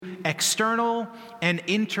external and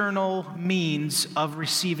internal means of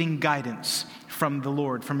receiving guidance from the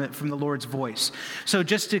Lord, from the Lord's voice. So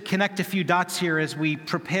just to connect a few dots here as we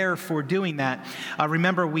prepare for doing that,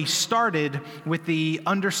 remember we started with the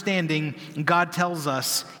understanding God tells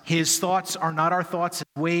us his thoughts are not our thoughts,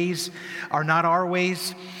 his ways are not our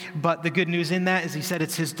ways, but the good news in that is he said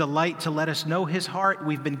it's his delight to let us know his heart.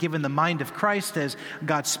 We've been given the mind of Christ as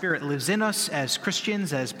God's Spirit lives in us as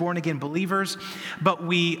Christians, as born-again believers, but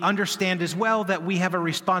we understand as well that we have a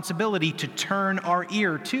responsibility to turn our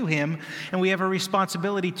ear to him, and we have a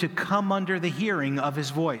responsibility to come under the hearing of his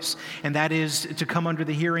voice. And that is to come under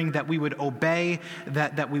the hearing that we would obey,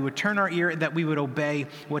 that we would turn our ear, that we would obey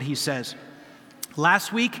what he says.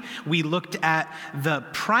 Last week, we looked at the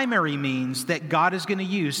primary means that God is going to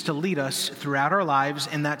use to lead us throughout our lives,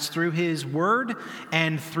 and that's through his word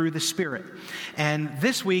and through the Spirit. And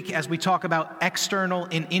this week, as we talk about external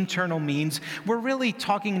and internal means, we're really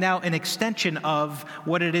talking now an extension of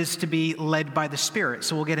what it is to be led by the Spirit.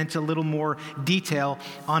 So we'll get into a little more detail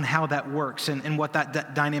on how that works and what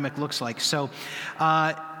that dynamic looks like. So,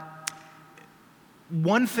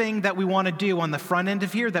 one thing that we want to do on the front end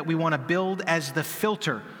of here that we want to build as the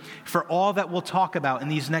filter for all that we'll talk about in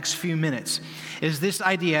these next few minutes is this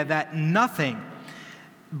idea that nothing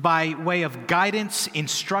by way of guidance,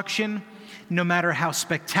 instruction, no matter how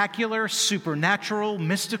spectacular, supernatural,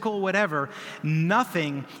 mystical, whatever,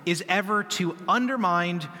 nothing is ever to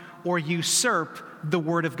undermine or usurp the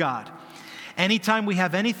Word of God. Anytime we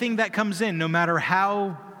have anything that comes in, no matter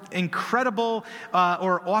how incredible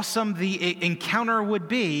or awesome the encounter would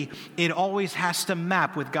be, it always has to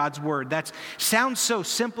map with God's word. That sounds so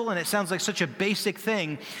simple and it sounds like such a basic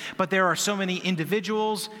thing, but there are so many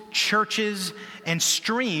individuals, churches, and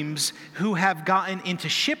streams who have gotten into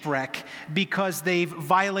shipwreck because they've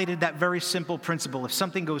violated that very simple principle. If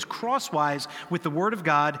something goes crosswise with the word of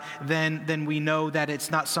God, then we know that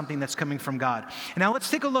it's not something that's coming from God. And now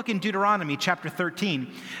let's take a look in Deuteronomy chapter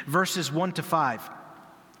 13, verses 1 to 5.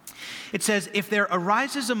 It says, "If there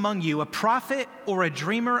arises among you a prophet or a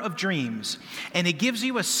dreamer of dreams, and he gives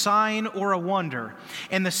you a sign or a wonder,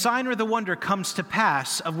 and the sign or the wonder comes to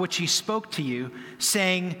pass of which he spoke to you,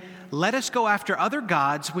 saying, 'Let us go after other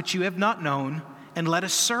gods which you have not known, and let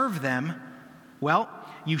us serve them,' well,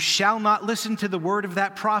 you shall not listen to the word of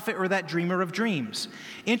that prophet or that dreamer of dreams."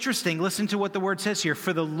 Interesting, listen to what the word says here.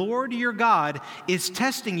 "For the Lord your God is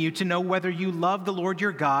testing you to know whether you love the Lord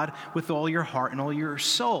your God with all your heart and all your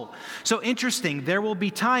soul." So interesting, there will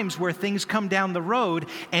be times where things come down the road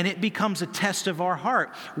and it becomes a test of our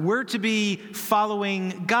heart. We're to be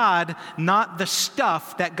following God, not the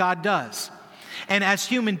stuff that God does. And as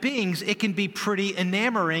human beings, it can be pretty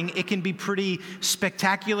enamoring. It can be pretty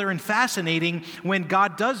spectacular and fascinating when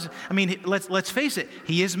God does. I mean, let's face it.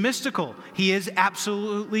 He is mystical. He is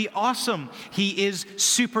absolutely awesome. He is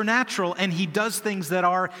supernatural, and he does things that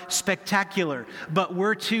are spectacular. But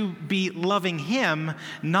we're to be loving him,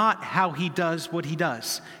 not how he does what he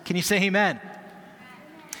does. Can you say amen?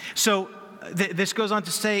 So, this goes on to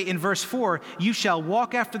say in verse 4, "You shall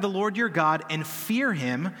walk after the Lord your God and fear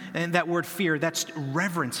him," and that word fear, that's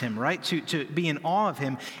reverence him, right? To be in awe of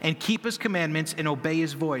him, "and keep his commandments and obey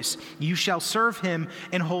his voice. You shall serve him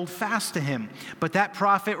and hold fast to him. But that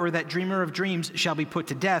prophet or that dreamer of dreams shall be put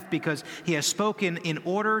to death, because he has spoken in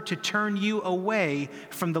order to turn you away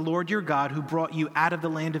from the Lord your God, who brought you out of the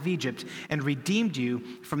land of Egypt and redeemed you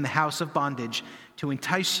from the house of bondage, to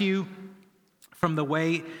entice you from the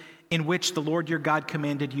way in which the Lord your God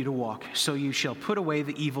commanded you to walk. So you shall put away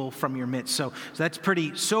the evil from your midst." So that's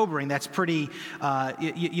pretty sobering. That's pretty,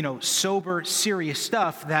 sober, serious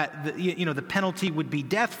stuff. That the penalty would be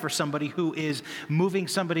death for somebody who is moving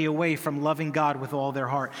somebody away from loving God with all their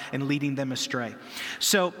heart and leading them astray.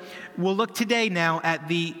 So we'll look today now at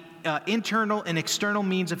the internal and external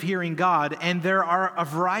means of hearing God, and there are a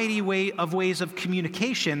variety of ways of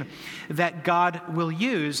communication that God will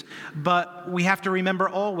use, but we have to remember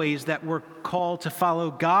always that we're called to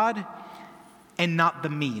follow God and not the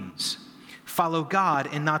means. Follow God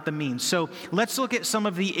and not the means. So let's look at some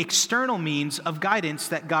of the external means of guidance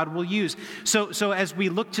that God will use. So as we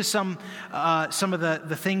look to some of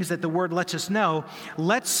the things that the Word lets us know,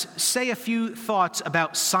 let's say a few thoughts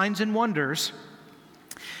about signs and wonders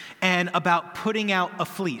and about putting out a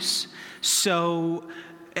fleece. So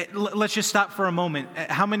Let's just stop for a moment.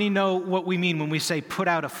 How many know what we mean when we say put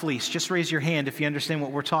out a fleece? Just raise your hand if you understand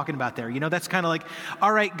what we're talking about there. You know, that's kind of like,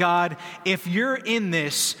 all right, God, if you're in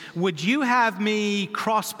this, would you have me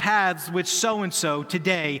cross paths with so-and-so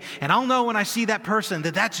today? And I'll know when I see that person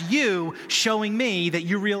that that's you showing me that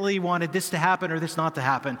you really wanted this to happen or this not to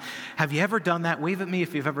happen. Have you ever done that? Wave at me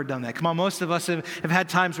if you've ever done that. Come on, most of us have had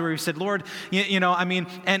times where we've said, Lord, you know, I mean,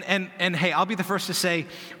 and hey, I'll be the first to say,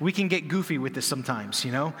 we can get goofy with this sometimes,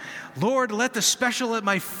 you know? Lord, let the special at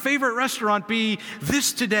my favorite restaurant be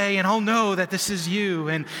this today, and I'll know that this is you.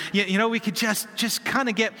 And, you know, we could just kind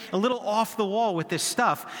of get a little off the wall with this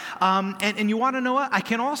stuff. And you want to know what? I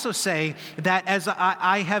can also say that as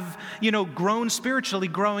I have, you know, growing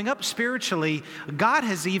up spiritually, God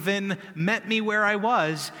has even met me where I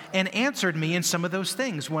was and answered me in some of those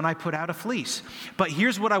things when I put out a fleece. But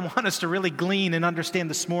here's what I want us to really glean and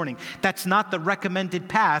understand this morning. That's not the recommended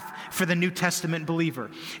path for the New Testament believer.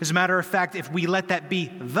 As a matter of fact, if we let that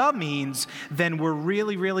be the means, then we're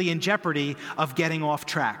really, really in jeopardy of getting off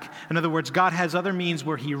track. In other words, God has other means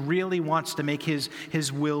where he really wants to make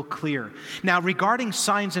his will clear. Now, regarding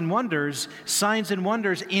signs and wonders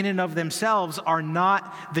in and of themselves are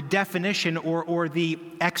not the definition or the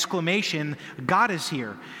exclamation, God is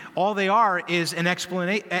here. All they are is an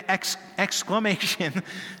exclamation.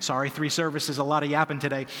 Sorry, 3 services, a lot of yapping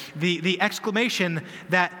today. The exclamation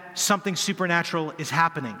that something supernatural is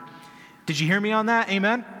happening. Did you hear me on that?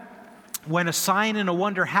 Amen? When a sign and a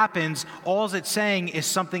wonder happens, all it's saying is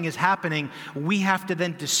something is happening. We have to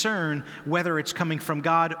then discern whether it's coming from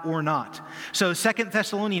God or not. So 2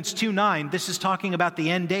 Thessalonians 2:9, this is talking about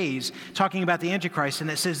the end days, talking about the Antichrist,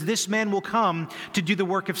 and it says, this man will come to do the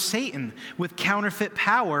work of Satan with counterfeit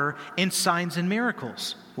power and signs and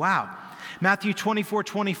miracles. Wow. Matthew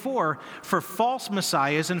 24:24, for false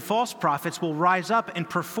messiahs and false prophets will rise up and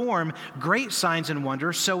perform great signs and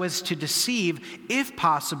wonders so as to deceive, if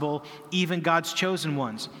possible, even God's chosen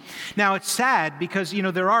ones. Now, it's sad because, you know,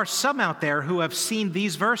 there are some out there who have seen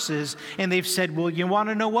these verses and they've said, well, you want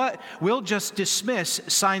to know what? We'll just dismiss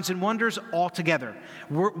signs and wonders altogether.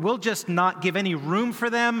 We'll just not give any room for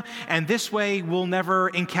them, and this way we'll never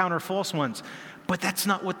encounter false ones. But that's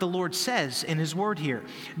not what the Lord says in his word here.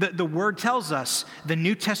 The word tells us the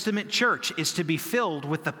New Testament church is to be filled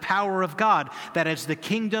with the power of God, that as the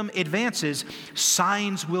kingdom advances,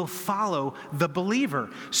 signs will follow the believer.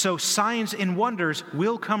 So signs and wonders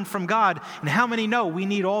will come from God. And how many know we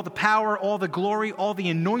need all the power, all the glory, all the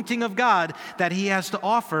anointing of God that he has to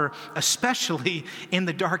offer, especially in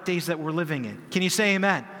the dark days that we're living in? Can you say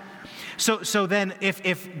amen? So then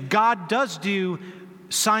if God does do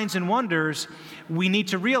signs and wonders, we need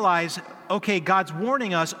to realize, okay, God's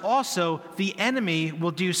warning us also the enemy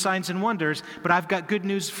will do signs and wonders, but I've got good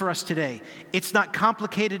news for us today. It's not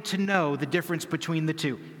complicated to know the difference between the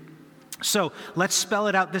two. So let's spell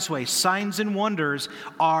it out this way. Signs and wonders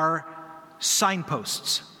are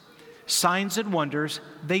signposts. Signs and wonders,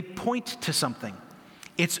 they point to something.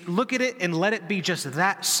 It's look at it and let it be just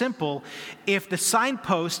that simple. If the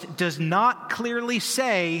signpost does not clearly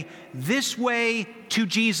say this way to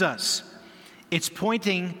Jesus, it's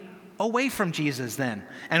pointing away from Jesus then,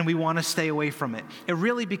 and we want to stay away from it. It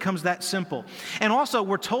really becomes that simple. And also,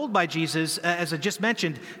 we're told by Jesus, as I just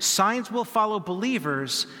mentioned, signs will follow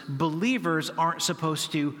believers. Believers aren't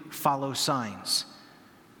supposed to follow signs.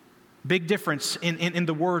 Big difference in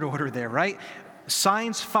the word order there, right?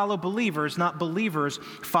 Signs follow believers, not believers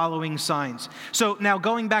following signs. So now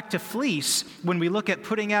going back to fleece, when we look at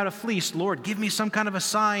putting out a fleece, Lord, give me some kind of a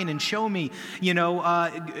sign and show me. You know,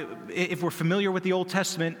 if we're familiar with the Old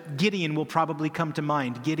Testament, Gideon will probably come to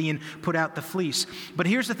mind. Gideon put out the fleece. But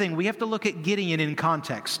here's the thing, we have to look at Gideon in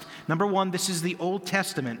context. Number one, this is the Old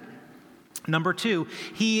Testament. Number two,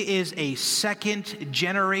 he is a second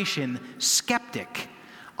generation skeptic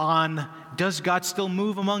on, does God still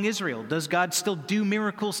move among Israel? Does God still do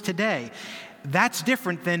miracles today? That's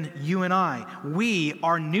different than you and I. We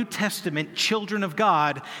are New Testament children of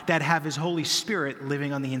God that have his Holy Spirit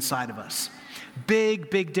living on the inside of us. Big,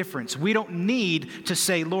 big difference. We don't need to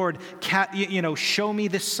say, Lord, show me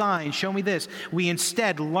this sign, show me this. We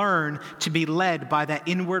instead learn to be led by that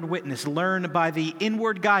inward witness, learn by the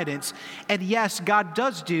inward guidance. And yes, God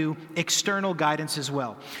does do external guidance as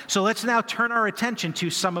well. So let's now turn our attention to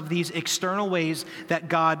some of these external ways that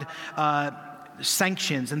God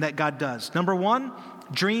sanctions and that God does. Number one,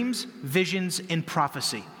 dreams, visions, and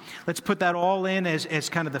prophecy. Let's put that all in as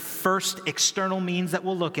kind of the first external means that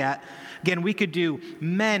we'll look at. Again, we could do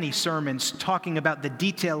many sermons talking about the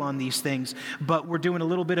detail on these things, but we're doing a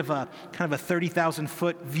little bit of a kind of a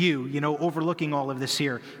 30,000-foot view, overlooking all of this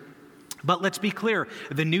here. But let's be clear,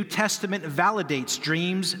 the New Testament validates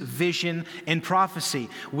dreams, vision, and prophecy.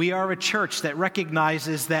 We are a church that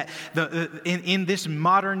recognizes that in this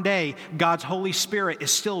modern day, God's Holy Spirit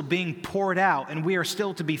is still being poured out, and we are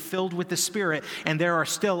still to be filled with the Spirit, and there are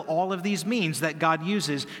still all of these means that God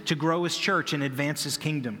uses to grow His church and advance His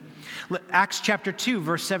kingdom. Acts chapter 2,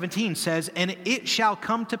 verse 17 says, "And it shall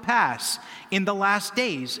come to pass in the last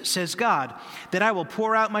days, says God, that I will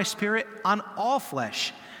pour out my Spirit on all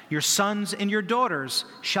flesh. Your sons and your daughters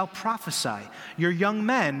shall prophesy. Your young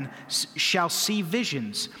men shall see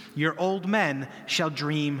visions. Your old men shall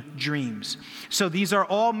dream dreams." So these are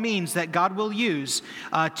all means that God will use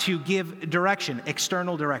to give direction,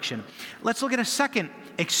 external direction. Let's look at a second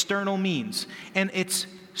external means, and it's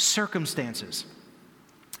circumstances.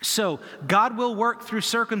 So God will work through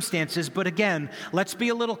circumstances, but again, let's be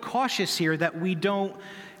a little cautious here that we don't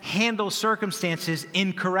handle circumstances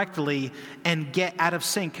incorrectly and get out of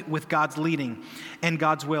sync with God's leading and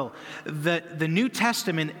God's will. The New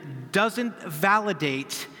Testament doesn't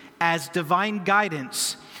validate as divine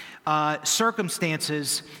guidance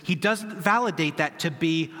circumstances. He doesn't validate that to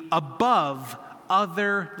be above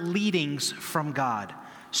other leadings from God.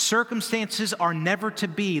 Circumstances are never to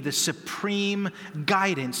be the supreme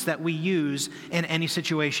guidance that we use in any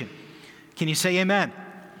situation. Can you say amen?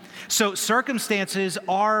 So circumstances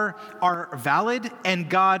are valid, and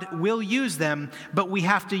God will use them, but we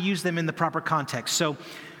have to use them in the proper context. So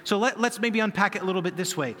let's maybe unpack it a little bit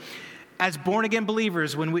this way. As born-again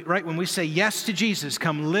believers, when we say yes to Jesus,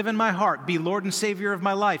 come live in my heart, be Lord and Savior of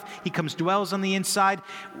my life, He comes, dwells on the inside.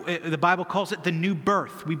 The Bible calls it the new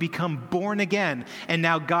birth. We become born again, and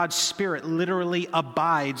now God's Spirit literally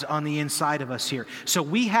abides on the inside of us here. So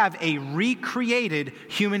we have a recreated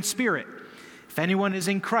human spirit. If anyone is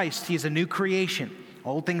in Christ, he is a new creation.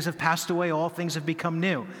 Old things have passed away, all things have become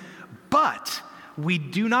new. But we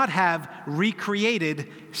do not have recreated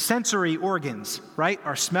sensory organs, right?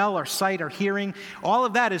 Our smell, our sight, our hearing, all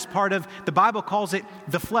of that is part of, the Bible calls it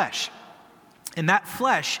the flesh. And that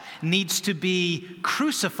flesh needs to be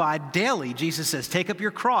crucified daily. Jesus says, take up your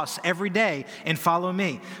cross every day and follow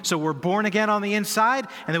me. So we're born again on the inside,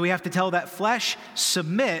 and then we have to tell that flesh,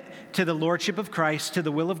 submit to the lordship of Christ, to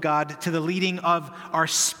the will of God, to the leading of our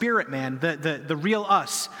spirit man, the real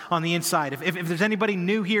us on the inside. If there's anybody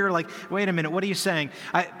new here, like, wait a minute, what are you saying?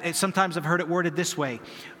 Sometimes I've heard it worded this way.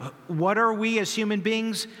 What are we as human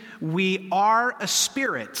beings? We are a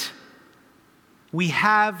spirit. We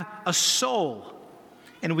have a soul,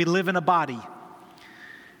 and we live in a body,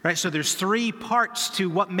 right? So there's three parts to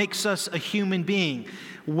what makes us a human being.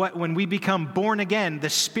 When we become born again, the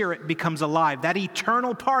spirit becomes alive. That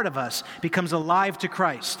eternal part of us becomes alive to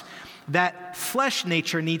Christ. That flesh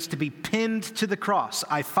nature needs to be pinned to the cross.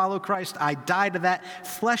 I follow Christ. I die to that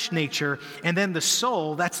flesh nature. And then the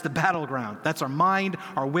soul, that's the battleground. That's our mind,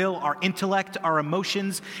 our will, our intellect, our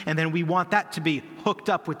emotions. And then we want that to be hooked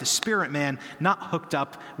up with the spirit man, not hooked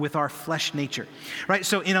up with our flesh nature. Right?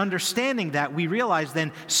 So in understanding that, we realize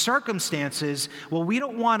then circumstances, well, we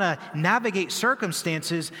don't want to navigate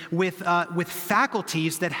circumstances with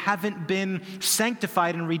faculties that haven't been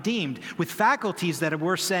sanctified and redeemed, with faculties that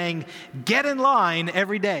we're saying, get in line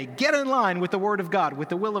every day. Get in line with the Word of God, with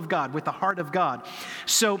the will of God, with the heart of God.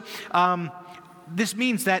 So this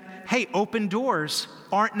means that, hey, open doors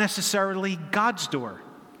aren't necessarily God's door.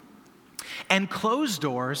 And closed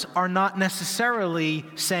doors are not necessarily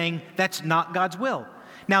saying that's not God's will.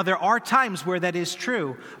 Now, there are times where that is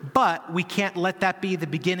true, but we can't let that be the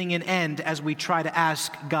beginning and end as we try to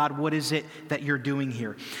ask God, what is it that you're doing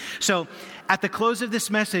here? So at the close of this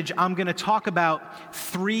message, I'm going to talk about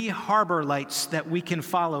 3 harbor lights that we can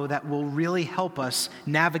follow that will really help us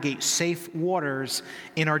navigate safe waters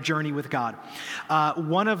in our journey with God.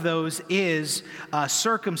 One of those is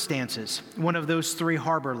circumstances, one of those 3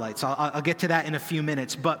 harbor lights. I'll get to that in a few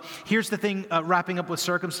minutes, but here's the thing, wrapping up with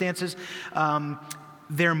circumstances.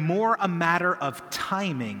 They're more a matter of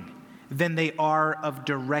timing than they are of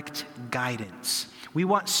direct guidance. We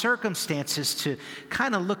want circumstances to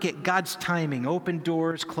kind of look at God's timing, open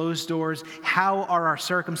doors, closed doors. How are our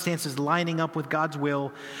circumstances lining up with God's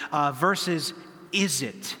will versus is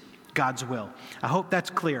it God's will? I hope that's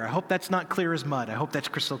clear. I hope that's not clear as mud. I hope that's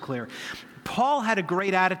crystal clear. Paul had a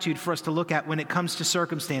great attitude for us to look at when it comes to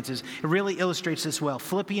circumstances. It really illustrates this well.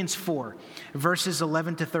 Philippians 4, verses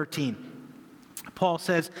 11 to 13. Paul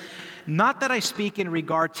says, "Not that I speak in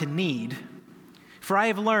regard to need, for I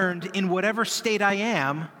have learned in whatever state I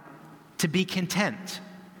am to be content.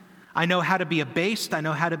 I know how to be abased, I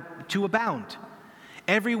know how to abound.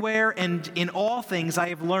 Everywhere and in all things I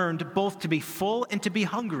have learned both to be full and to be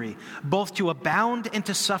hungry, both to abound and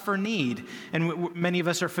to suffer need. And many of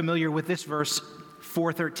us are familiar with this verse,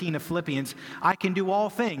 4:13 of Philippians. I can do all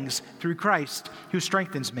things through Christ who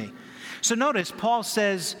strengthens me. So notice Paul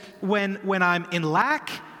says when I'm in lack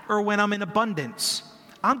or when I'm in abundance,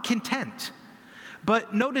 I'm content.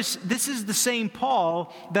 But notice this is the same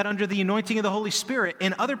Paul that under the anointing of the Holy Spirit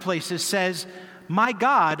in other places says, my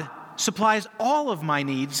God supplies all of my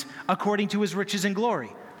needs according to his riches and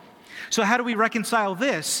glory. So how do we reconcile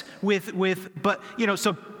this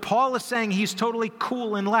so Paul is saying he's totally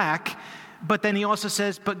cool in lack, but then he also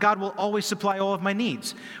says, but God will always supply all of my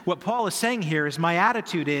needs. What Paul is saying here is my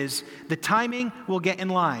attitude is the timing will get in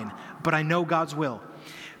line, but I know God's will.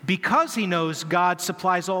 Because he knows God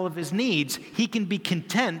supplies all of his needs, he can be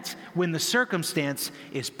content when the circumstance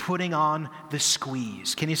is putting on the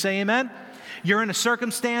squeeze. Can you say amen? You're in a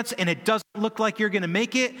circumstance and it doesn't look like you're going to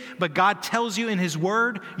make it, but God tells you in his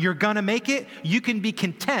word you're going to make it. You can be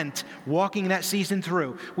content walking that season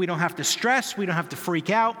through. We don't have to stress. We don't have to freak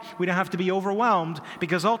out. We don't have to be overwhelmed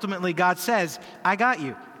because ultimately God says, I got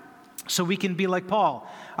you. So we can be like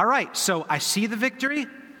Paul. All right, so I see the victory.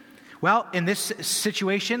 Well, in this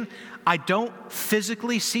situation, I don't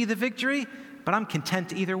physically see the victory, but I'm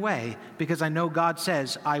content either way because I know God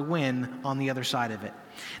says I win on the other side of it.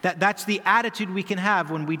 That's the attitude we can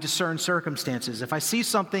have when we discern circumstances. If I see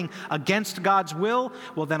something against God's will,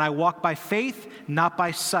 well, then I walk by faith, not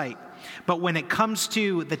by sight. But when it comes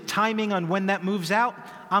to the timing on when that moves out,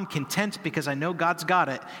 I'm content because I know God's got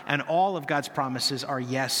it, and all of God's promises are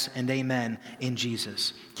yes and amen in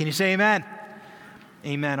Jesus. Can you say amen?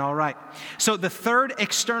 Amen. All right. So the third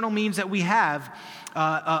external means that we have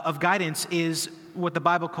of guidance is what the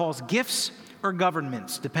Bible calls gifts or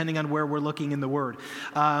governments, depending on where we're looking in the Word.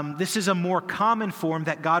 This is a more common form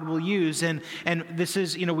that God will use, and this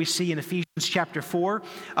is, we see in Ephesians chapter 4,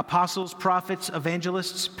 apostles, prophets,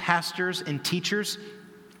 evangelists, pastors, and teachers.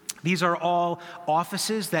 These are all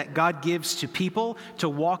offices that God gives to people to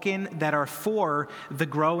walk in that are for the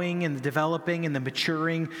growing and the developing and the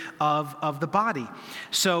maturing of the body.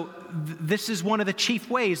 So this is one of the chief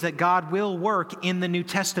ways that God will work in the New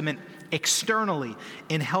Testament externally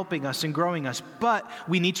in helping us and growing us. But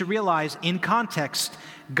we need to realize in context,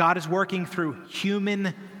 God is working through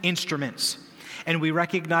human instruments. And we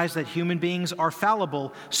recognize that human beings are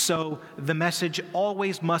fallible, so the message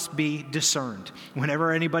always must be discerned.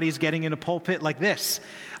 Whenever anybody's getting in a pulpit like this,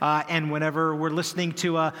 and whenever we're listening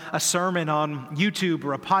to a sermon on YouTube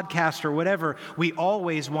or a podcast or whatever, we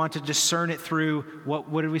always want to discern it through,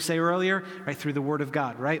 what did we say earlier? Right, through the Word of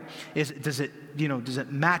God, right? Does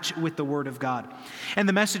it match with the Word of God? And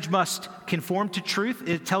the message must conform to truth.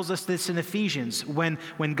 It tells us this in Ephesians.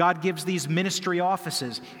 When God gives these ministry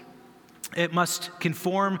offices, it must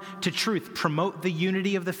conform to truth, promote the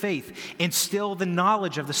unity of the faith, instill the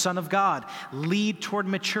knowledge of the Son of God, lead toward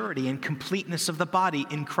maturity and completeness of the body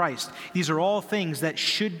in Christ. These are all things that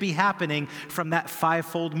should be happening from that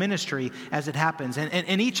fivefold ministry as it happens.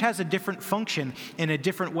 And each has a different function and a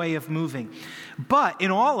different way of moving. But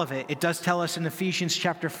in all of it, it does tell us in Ephesians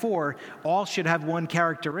chapter 4, all should have one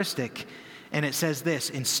characteristic. And it says this,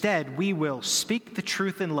 instead, we will speak the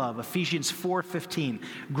truth in love, Ephesians 4:15,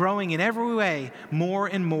 growing in every way more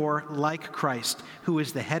and more like Christ, who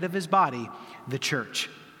is the head of his body, the church.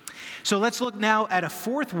 So let's look now at a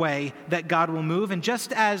fourth way that God will move. And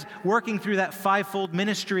just as working through that fivefold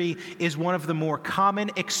ministry is one of the more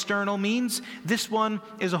common external means, this one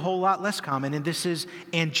is a whole lot less common, and this is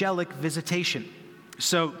angelic visitation.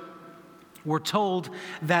 So we're told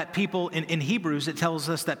that people, in Hebrews, it tells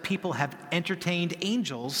us that people have entertained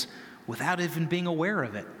angels without even being aware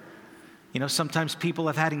of it. Sometimes people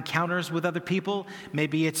have had encounters with other people.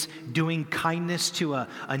 Maybe it's doing kindness to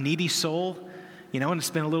a needy soul, and it's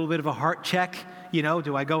been a little bit of a heart check.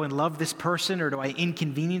 Do I go and love this person or do I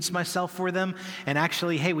inconvenience myself for them? And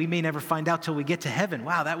actually, hey, we may never find out till we get to heaven.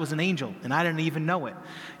 Wow, that was an angel, and I didn't even know it,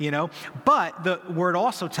 But the word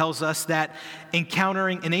also tells us that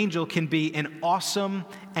encountering an angel can be an awesome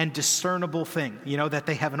and discernible thing, that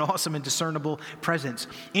they have an awesome and discernible presence.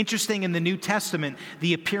 Interesting, in the New Testament,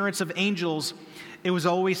 the appearance of angels, it was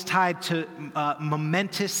always tied to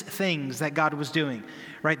momentous things that God was doing.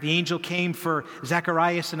 Right, the angel came for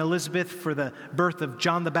Zacharias and Elizabeth for the birth of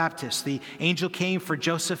John the Baptist. The angel came for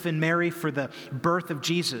Joseph and Mary for the birth of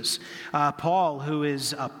Jesus. Paul, who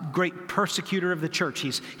is a great persecutor of the church.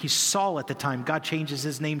 He's Saul at the time. God changes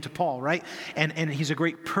his name to Paul, right? And he's a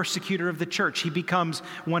great persecutor of the church. He becomes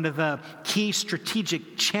one of the key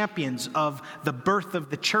strategic champions of the birth of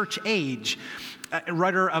the church age.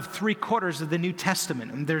 Writer of 3/4 of the New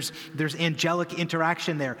Testament, and there's angelic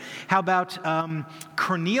interaction there. How about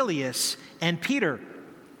Cornelius and Peter?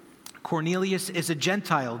 Cornelius is a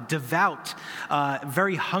Gentile, devout,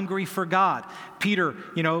 very hungry for God. Peter,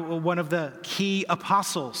 one of the key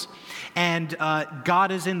apostles. And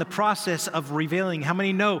God is in the process of revealing. How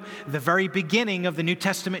many know the very beginning of the New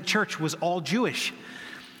Testament church was all Jewish?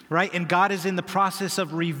 Right? And God is in the process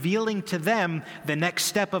of revealing to them the next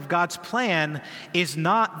step of God's plan is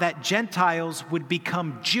not that Gentiles would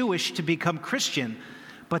become Jewish to become Christian,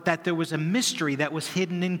 but that there was a mystery that was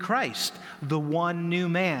hidden in Christ, the one new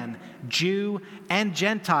man, Jew and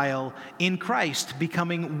Gentile in Christ,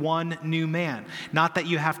 becoming one new man. Not that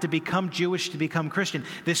you have to become Jewish to become Christian.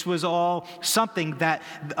 This was all something that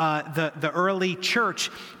the early church,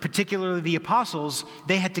 particularly the apostles,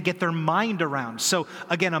 they had to get their mind around. So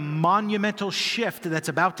again, a monumental shift that's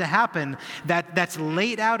about to happen that's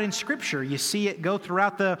laid out in Scripture. You see it go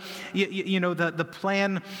throughout the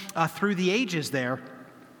plan through the ages there.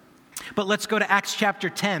 But let's go to Acts chapter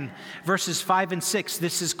 10, verses 5 and 6.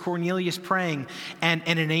 This is Cornelius praying, and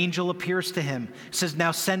an angel appears to him. It says,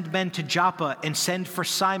 "Now send men to Joppa and send for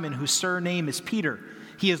Simon, whose surname is Peter.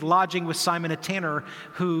 He is lodging with Simon a tanner,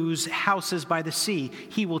 whose house is by the sea.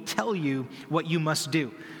 He will tell you what you must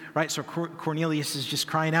do." Right? So Cornelius is just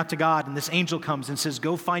crying out to God, and this angel comes and says,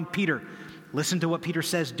 "Go find Peter. Listen to what Peter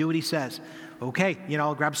says. Do what he says." Okay,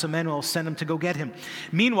 I'll grab some men and I'll send them to go get him.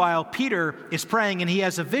 Meanwhile, Peter is praying and he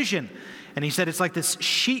has a vision. And he said it's like this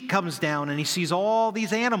sheet comes down and he sees all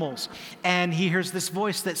these animals. And he hears this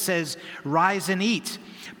voice that says, "Rise and eat."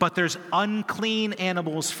 But there's unclean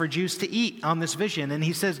animals for Jews to eat on this vision. And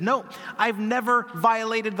he says, "No, I've never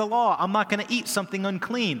violated the law. I'm not going to eat something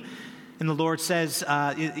unclean." And the Lord says,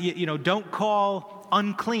 don't call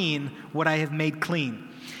unclean what I have made clean.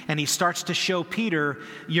 And he starts to show Peter,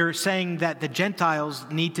 you're saying that the Gentiles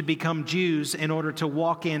need to become Jews in order to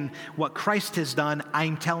walk in what Christ has done.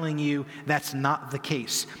 I'm telling you that's not the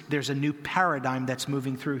case. There's a new paradigm that's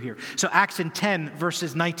moving through here. So Acts 10,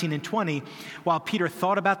 verses 19 and 20, while Peter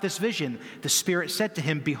thought about this vision, the Spirit said to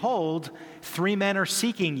him, "Behold, 3 men are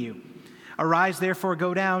seeking you. Arise, therefore,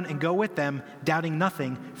 go down and go with them, doubting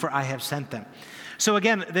nothing, for I have sent them." So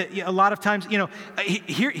again, a lot of times,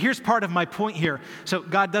 here's part of my point here. So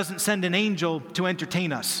God doesn't send an angel to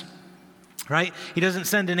entertain us, right? He doesn't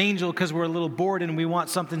send an angel because we're a little bored and we want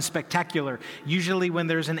something spectacular. Usually when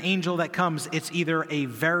there's an angel that comes, it's either a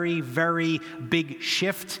very, very big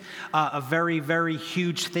shift, a very, very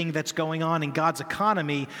huge thing that's going on in God's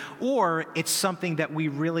economy, or it's something that we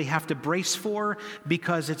really have to brace for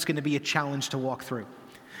because it's going to be a challenge to walk through.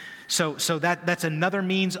 So that's another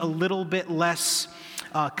means, a little bit less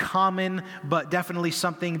common, but definitely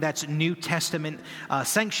something that's New Testament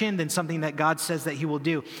sanctioned and something that God says that he will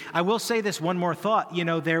do. I will say this one more thought.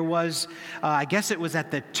 There was, I guess it was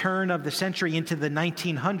at the turn of the century into the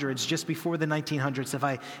 1900s, just before the 1900s,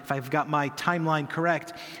 if I've got my timeline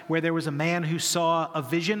correct, where there was a man who saw a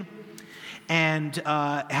vision and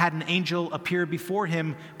had an angel appear before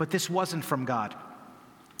him, but this wasn't from God.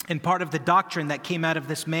 And part of the doctrine that came out of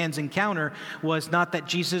this man's encounter was not that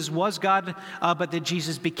Jesus was God, but that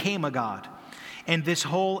Jesus became a God. And this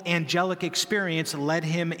whole angelic experience led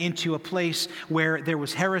him into a place where there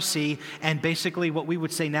was heresy and basically what we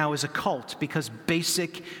would say now is a cult, because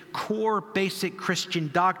core basic Christian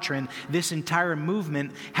doctrine, this entire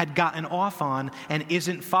movement had gotten off on and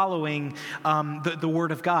isn't following the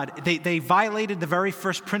Word of God. They violated the very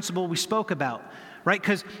first principle we spoke about. Right?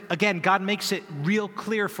 Because, again, God makes it real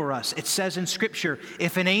clear for us. It says in Scripture,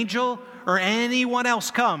 if an angel or anyone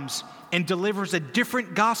else comes and delivers a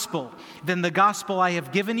different gospel than the gospel I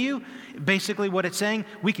have given you, basically what it's saying,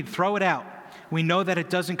 we can throw it out. We know that it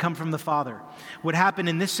doesn't come from the Father. What happened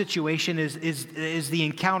in this situation is the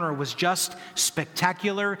encounter was just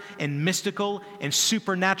spectacular and mystical and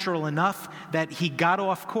supernatural enough that he got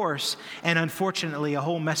off course, and unfortunately a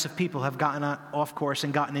whole mess of people have gotten off course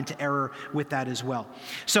and gotten into error with that as well.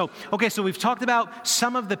 So we've talked about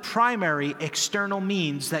some of the primary external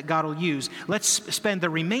means that God will use. Let's spend the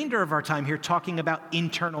remainder of our time here talking about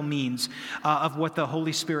internal means of what the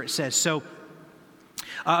Holy Spirit says.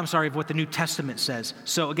 Of what the New Testament says.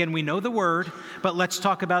 So again, we know the Word, but let's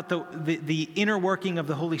talk about the inner working of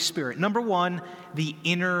the Holy Spirit. Number one, the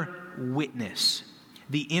inner witness.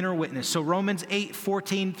 the inner witness. So Romans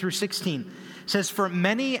 8:14 through 16 says, "For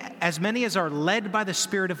many as are led by the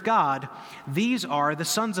Spirit of God, these are the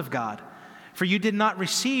sons of God. For you did not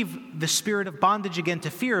receive the spirit of bondage again to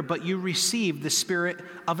fear, but you received the spirit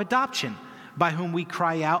of adoption, by whom we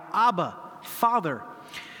cry out, Abba, Father."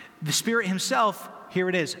 The Spirit himself, here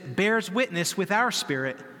it is, bears witness with our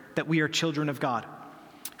spirit that we are children of God.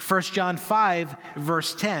 1 John 5,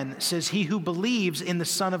 verse 10 says, "He who believes in the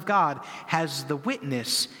Son of God has the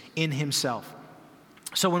witness in himself."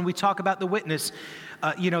 So when we talk about the witness,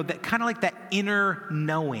 that kind of like that inner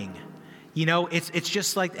knowing. It's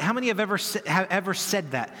just like, how many have ever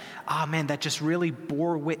said that? Oh man, that just really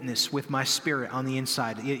bore witness with my spirit on the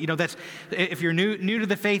inside. That's, if you're new to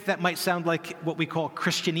the faith, that might sound like what we call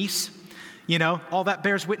Christianese. All that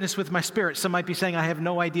bears witness with my spirit. Some might be saying, I have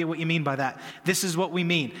no idea what you mean by that. This is what we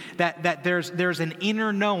mean. That there's an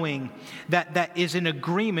inner knowing that is in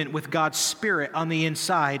agreement with God's Spirit on the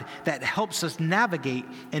inside that helps us navigate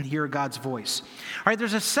and hear God's voice. All right,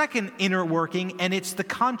 there's a second inner working, and it's the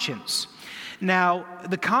conscience. Now,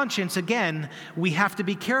 the conscience, again, we have to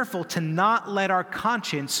be careful to not let our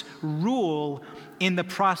conscience rule in the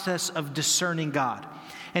process of discerning God.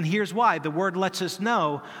 And here's why. The Word lets us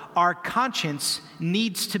know our conscience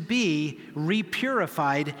needs to be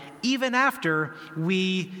repurified even after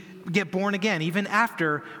we get born again, even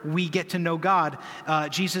after we get to know God,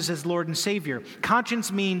 Jesus as Lord and Savior.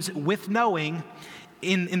 Conscience means with knowing.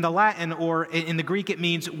 In the Latin or in the Greek, it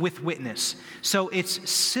means with witness. So it's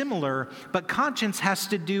similar, but conscience has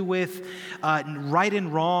to do with right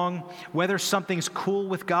and wrong, whether something's cool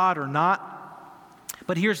with God or not.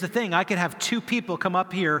 But here's the thing. I could have two people come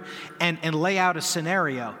up here and lay out a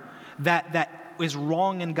scenario that is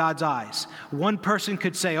wrong in God's eyes. One person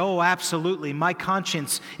could say, oh, absolutely, my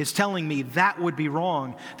conscience is telling me that would be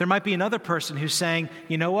wrong. There might be another person who's saying,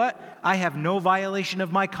 you know what? I have no violation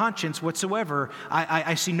of my conscience whatsoever.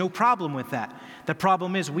 I see no problem with that. The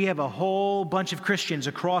problem is we have a whole bunch of Christians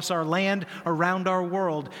across our land, around our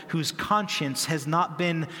world, whose conscience has not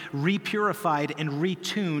been repurified and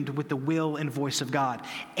retuned with the will and voice of God.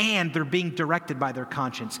 And they're being directed by their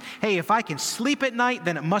conscience. Hey, if I can sleep at night,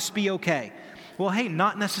 then it must be okay. Well, hey,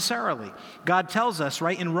 not necessarily. God tells us,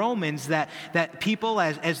 right, in Romans that people,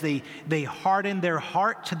 as they harden their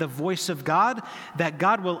heart to the voice of God, that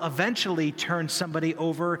God will eventually turn somebody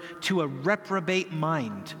over to a reprobate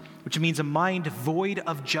mind, which means a mind void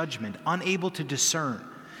of judgment, unable to discern.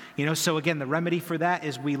 So again, the remedy for that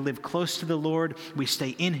is we live close to the Lord, we stay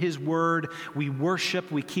in His Word, we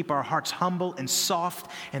worship, we keep our hearts humble and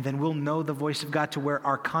soft, and then we'll know the voice of God to where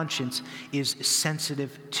our conscience is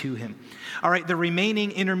sensitive to Him. All right, the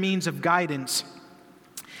remaining inner means of guidance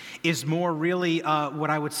is more really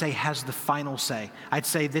what I would say has the final say. I'd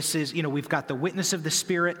say this is, we've got the witness of the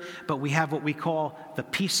Spirit, but we have what we call the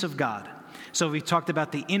peace of God. So we talked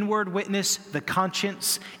about the inward witness, the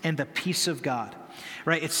conscience, and the peace of God.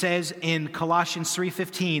 Right, it says in Colossians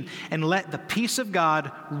 3:15, and let the peace of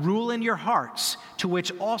God rule in your hearts, to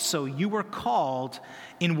which also you were called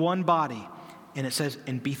in one body. And it says,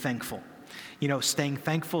 and be thankful. Staying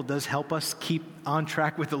thankful does help us keep on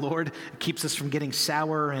track with the Lord. It keeps us from getting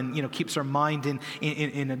sour and, keeps our mind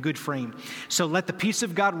in a good frame. So let the peace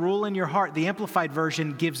of God rule in your heart. The Amplified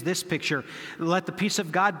Version gives this picture. Let the peace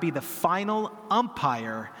of God be the final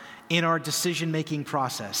umpire in our decision-making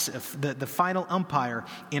process, the final umpire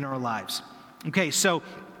in our lives. Okay, so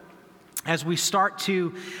as we start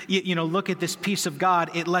to look at this peace of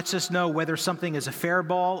God, it lets us know whether something is a fair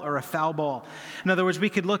ball or a foul ball. In other words, we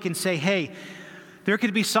could look and say, hey, there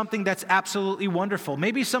could be something that's absolutely wonderful.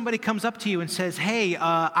 Maybe somebody comes up to you and says, hey,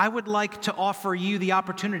 I would like to offer you the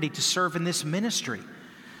opportunity to serve in this ministry.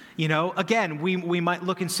 Again, we might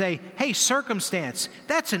look and say, hey, circumstance,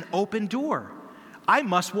 that's an open door. I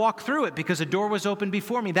must walk through it because a door was open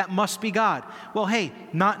before me. That must be God. Well, hey,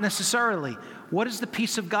 not necessarily. What is the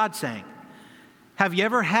peace of God saying? Have you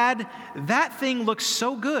ever had that thing looks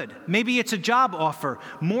so good? Maybe it's a job offer,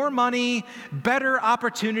 more money, better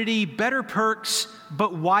opportunity, better perks,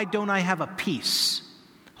 but why don't I have a peace?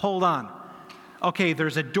 Hold on. Okay,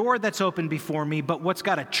 there's a door that's open before me, but what's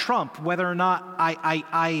got to trump whether or not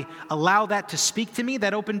I allow that to speak to me,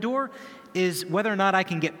 that open door, is whether or not I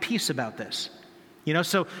can get peace about this.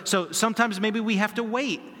 So sometimes maybe we have to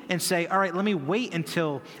wait and say, all right, let me wait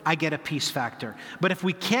until I get a peace factor. But if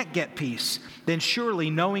we can't get peace, then surely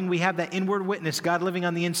knowing we have that inward witness, God living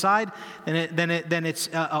on the inside, then it's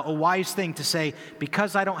a wise thing to say,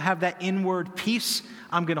 because I don't have that inward peace,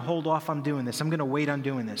 I'm going to hold off on doing this. I'm going to wait on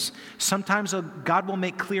doing this. Sometimes God will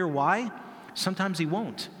make clear why. Sometimes He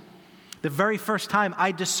won't. The very first time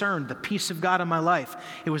I discerned the peace of God in my life,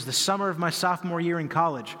 it was the summer of my sophomore year in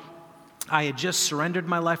college. I had just surrendered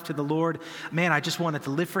my life to the Lord. Man, I just wanted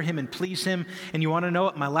to live for Him and please Him. And you want to know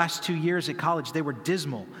what? My last 2 years at college, they were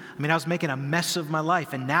dismal. I mean, I was making a mess of my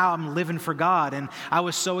life, and now I'm living for God. And I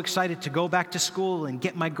was so excited to go back to school and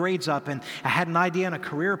get my grades up. And I had an idea and a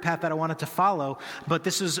career path that I wanted to follow, but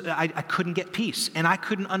I couldn't get peace. And I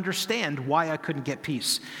couldn't understand why I couldn't get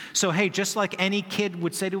peace. So, hey, just like any kid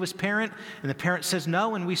would say to his parent, and the parent says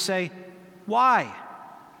no, and we say, why?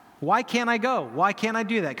 Why can't I go? Why can't I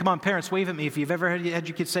do that? Come on, parents, wave at me if you've ever had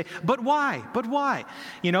your kids say, but why? But why?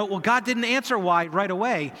 Well, God didn't answer why right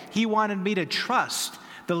away. He wanted me to trust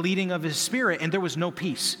the leading of His Spirit, and there was no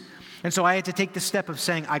peace. And so I had to take the step of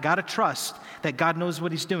saying, I got to trust that God knows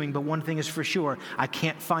what He's doing, but one thing is for sure, I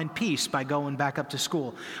can't find peace by going back up to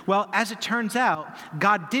school. Well, as it turns out,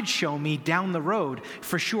 God did show me down the road,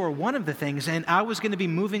 for sure, one of the things, and I was going to be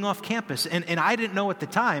moving off campus, and I didn't know at the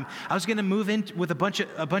time, I was going to move in with a bunch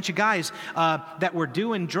of guys that were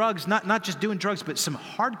doing drugs, not just doing drugs, but some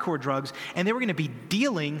hardcore drugs, and they were going to be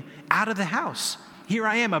dealing out of the house. Here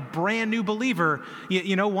I am, a brand new believer,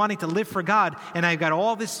 wanting to live for God, and I've got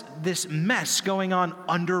all this mess going on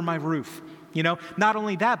under my roof. Not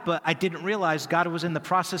only that, but I didn't realize God was in the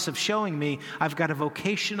process of showing me, I've got a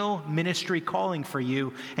vocational ministry calling for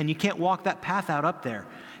you, and you can't walk that path out up there.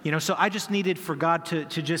 So I just needed for God to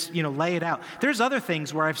just, lay it out. There's other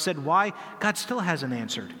things where I've said why, God still hasn't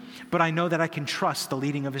answered, but I know that I can trust the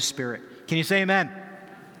leading of His Spirit. Can you say amen?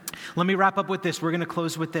 Let me wrap up with this. We're going to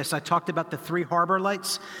close with this. I talked about the 3 harbor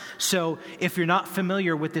lights. So if you're not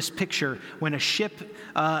familiar with this picture, when a ship,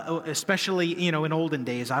 especially, in olden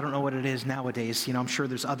days, I don't know what it is nowadays. I'm sure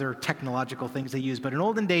there's other technological things they use. But in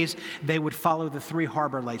olden days, they would follow the 3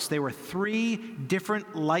 harbor lights. There were 3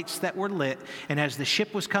 different lights that were lit. And as the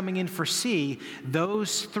ship was coming in for sea,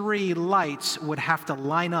 those 3 lights would have to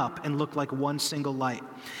line up and look like one single light.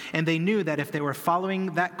 And they knew that if they were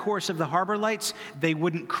following that course of the harbor lights, they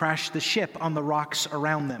wouldn't crash the ship on the rocks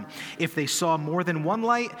around them. If they saw more than one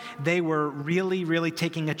light, they were really, really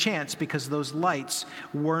taking a chance because those lights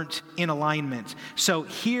weren't in alignment. So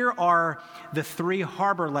here are the 3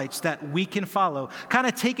 harbor lights that we can follow, kind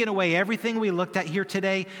of taking away everything we looked at here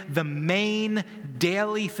today, the main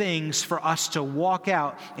daily things for us to walk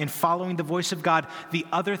out in following the voice of God. The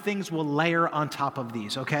other things will layer on top of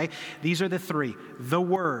these, okay? These are the 3.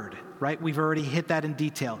 The Word, right? We've already hit that in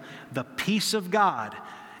detail. The peace of God.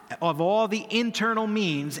 Of all the internal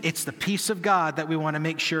means, it's the peace of God that we want to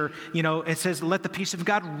make sure, it says, let the peace of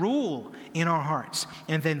God rule in our hearts.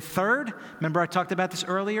 And then third, remember I talked about this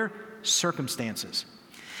earlier, circumstances.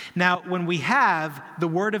 Now, when we have the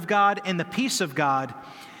Word of God and the peace of God,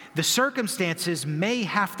 the circumstances may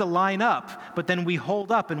have to line up, but then we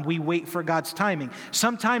hold up and we wait for God's timing.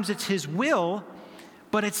 Sometimes it's His will,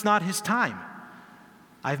 but it's not His time.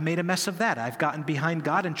 I've made a mess of that. I've gotten behind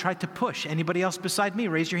God and tried to push. Anybody else beside me?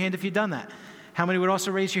 Raise your hand if you've done that. How many would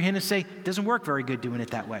also raise your hand and say, it doesn't work very good doing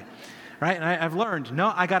it that way? Right? And I've learned,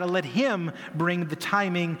 no, I got to let Him bring the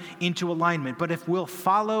timing into alignment. But if we'll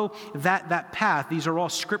follow that path, these are all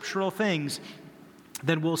scriptural things,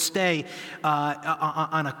 then we'll stay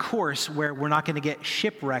on a course where we're not going to get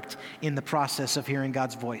shipwrecked in the process of hearing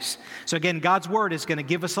God's voice. So again, God's Word is going to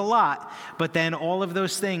give us a lot, but then all of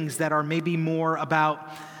those things that are maybe more about,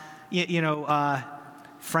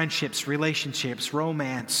 friendships, relationships,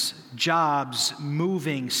 romance, jobs,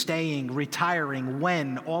 moving, staying, retiring,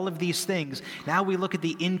 when, all of these things. Now we look at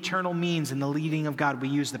the internal means and the leading of God. We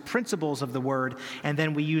use the principles of the Word, and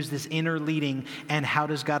then we use this inner leading, and how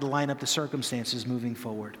does God line up the circumstances moving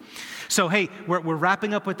forward. So, hey, we're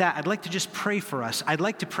wrapping up with that. I'd like to just pray for us. I'd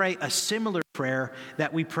like to pray a similar prayer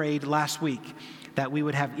that we prayed last week. That we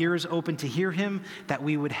would have ears open to hear Him, that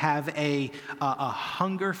we would have a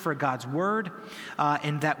hunger for God's Word,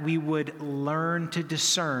 and that we would learn to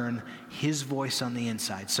discern His voice on the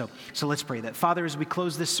inside. So let's pray that. Father, as we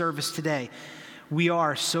close this service today, we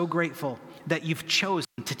are so grateful that You've chosen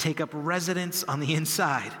to take up residence on the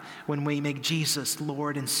inside when we make Jesus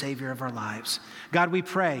Lord and Savior of our lives. God, we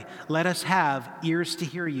pray, let us have ears to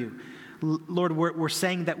hear You. Lord, we're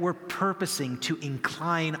saying that we're purposing to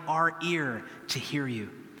incline our ear to hear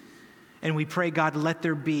You. And we pray, God, let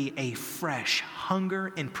there be a fresh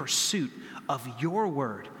hunger and pursuit of Your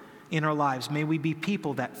Word in our lives. May we be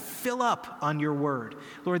people that fill up on Your Word.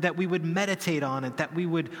 Lord, that we would meditate on it, that we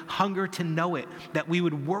would hunger to know it, that we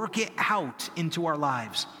would work it out into our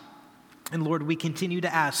lives. And Lord, we continue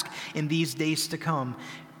to ask in these days to come,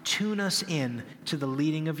 tune us in to the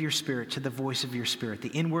leading of Your Spirit, to the voice of Your Spirit, the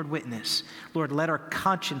inward witness. Lord, let our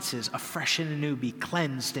consciences afresh and anew be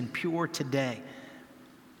cleansed and pure today.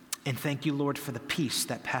 And thank you, Lord, for the peace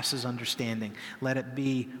that passes understanding. Let it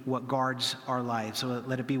be what guards our lives. So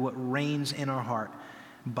let it be what reigns in our heart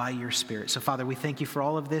by your Spirit. So, Father, we thank you for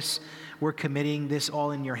all of this. We're committing this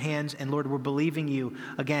all in your hands. And, Lord, we're believing you,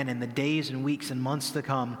 again, in the days and weeks and months to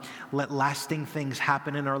come. Let lasting things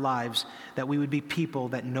happen in our lives, that we would be people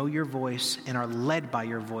that know your voice and are led by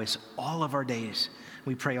your voice all of our days.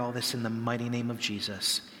 We pray all this in the mighty name of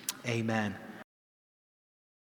Jesus. Amen.